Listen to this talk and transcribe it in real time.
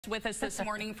With us this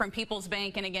morning from People's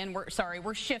Bank, and again,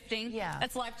 we're shifting. Yeah.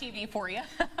 That's live TV for you.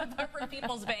 But from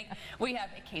People's Bank, we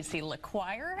have Casey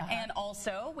LeQuire, and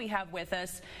also we have with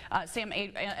us Sam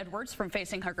Edwards from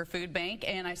Facing Hunger Food Bank,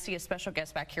 and I see a special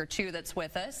guest back here too that's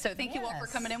with us. So thank you all for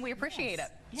coming in. We appreciate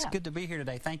it. It's good to be here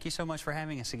today. Thank you so much for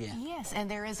having us again. Yes, and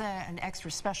there is an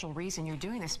extra special reason you're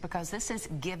doing this, because this is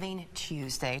Giving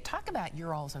Tuesday. Talk about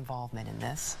your all's involvement in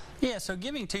this. Yeah, so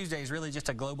Giving Tuesday is really just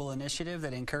a global initiative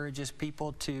that encourages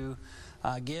people to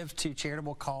give to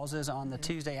charitable causes on the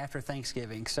Tuesday after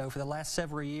Thanksgiving. So for the last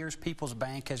several years, People's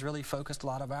Bank has really focused a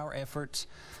lot of our efforts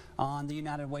on the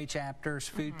United Way chapters,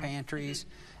 food pantries,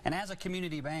 and as a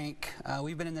community bank,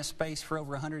 we've been in this space for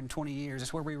over 120 years.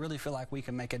 It's where we really feel like we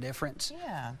can make a difference.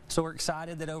 Yeah. So we're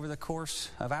excited that over the course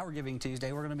of our Giving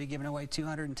Tuesday, we're going to be giving away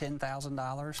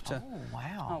 $210,000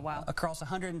 to across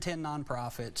 110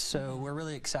 nonprofits. So we're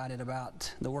really excited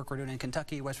about the work we're doing in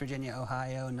Kentucky, West Virginia,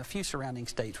 Ohio, and a few surrounding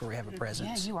states where we have a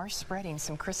presence. Yeah, you are spreading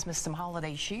some Christmas, some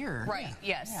holiday cheer. Right,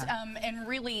 yes, and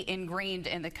really ingrained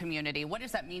in the community. What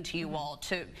does that mean to you all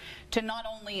to not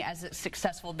only as a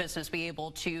successful business be able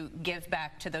to give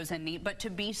back to those in need, but to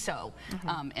be so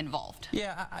involved?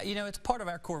 Yeah, you know, it's part of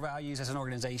our core values as an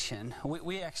organization.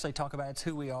 We actually talk about it's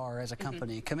who we are as a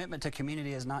company. Commitment to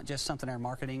community is not just something our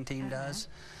marketing team does.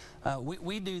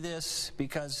 We do this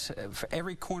because for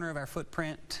every corner of our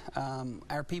footprint,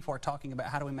 our people are talking about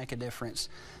how do we make a difference.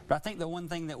 But I think the one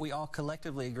thing that we all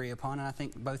collectively agree upon, and I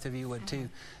think both of you would too,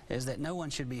 is that no one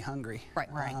should be hungry.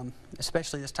 Right.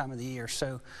 Especially this time of the year.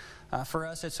 So for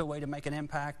us, it's a way to make an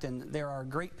impact, and there are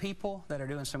great people that are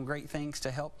doing some great things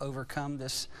to help overcome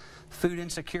this food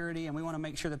insecurity, and we want to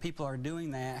make sure that people are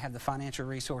doing that, have the financial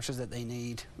resources that they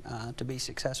need to be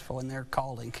successful in their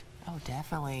calling. Oh,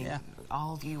 definitely. Yeah.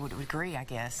 All of you would agree, I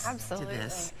guess, absolutely, to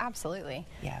this. Absolutely.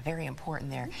 Yeah, very important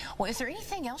there. Well, is there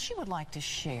anything else you would like to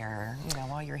share,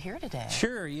 while you're here today?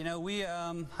 Sure.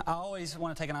 I always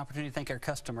want to take an opportunity to thank our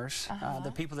customers,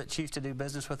 the people that choose to do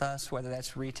business with us, whether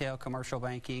that's retail, commercial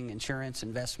banking, insurance,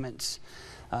 investments,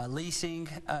 leasing.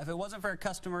 If it wasn't for our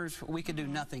customers, we could do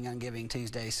nothing on Giving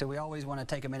Tuesday. So we always want to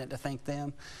take a minute to thank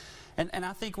them. And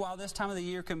I think while this time of the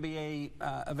year can be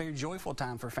a very joyful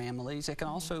time for families, it can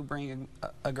also bring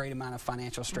a great amount of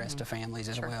financial stress to families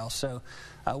as well. So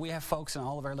we have folks in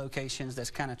all of our locations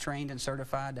that's kind of trained and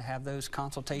certified to have those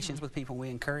consultations with people. We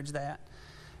encourage that.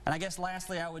 And I guess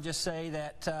lastly, I would just say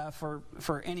that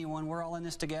for anyone, we're all in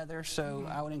this together. So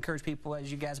I would encourage people,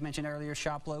 as you guys mentioned earlier,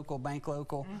 shop local, bank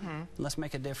local. Let's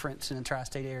make a difference in the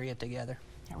tri-state area together.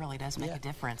 It really does make a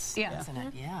difference, doesn't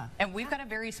it? Yeah. And we've got a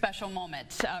very special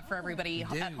moment for everybody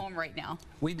at home right now.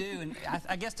 We do, and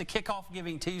I guess to kick off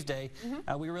Giving Tuesday,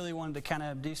 we really wanted to kind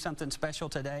of do something special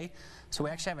today. So we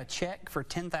actually have a check for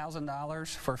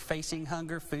 $10,000 for Facing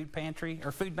Hunger Food Pantry,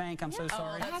 or Food Bank, I'm so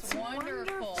sorry. Oh, that's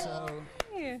wonderful. So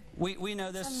we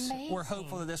know this, we're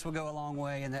hopeful that this will go a long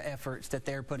way in the efforts that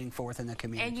they're putting forth in the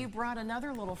community. And you brought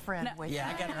another little friend with you.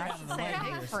 Yeah, I got it out of the way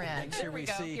here. Friend. Make sure we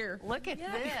see. Here, look at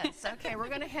this. Okay, we're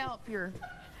going to help your...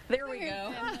 There we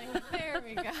go. There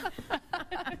we go.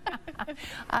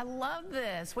 I love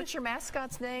this. What's your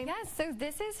mascot's name? Yes, so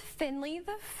this is Finley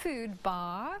the Food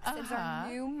Box. It's our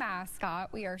new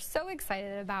mascot. We are so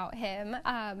excited about him,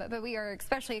 but we are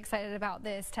especially excited about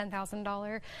this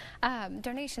 $10,000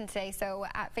 donation today. So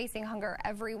at Facing Hunger,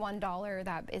 every $1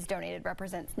 that is donated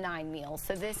represents 9 meals.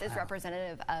 So this is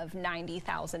representative of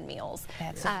 90,000 meals.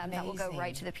 That's that will go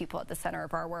right to the people at the center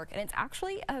of our work. And it's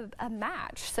actually a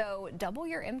match. So double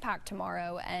your impact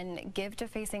tomorrow and give to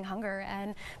Facing Hunger,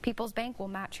 and People's Bank will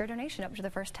match your donation up to the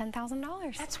first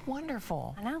 $10,000. That's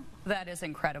wonderful. I know. That is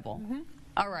incredible.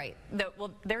 All right.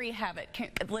 Well, there you have it.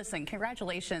 Listen,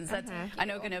 congratulations. That's, I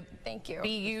know, going to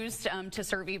be used to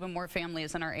serve even more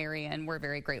families in our area, and we're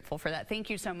very grateful for that. Thank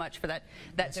you so much for that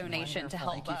donation to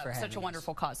help such a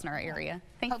wonderful cause in our area.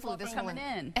 Thank you for coming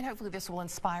in. And hopefully this will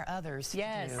inspire others.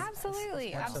 Yes.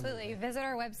 Absolutely. Absolutely. Visit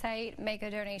our website, make a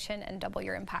donation, and double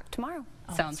your impact tomorrow.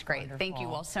 Sounds great. Wonderful. Thank you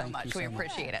all so much. We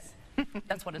appreciate it.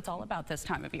 That's what it's all about this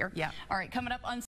time of year. Yeah. All right, coming up on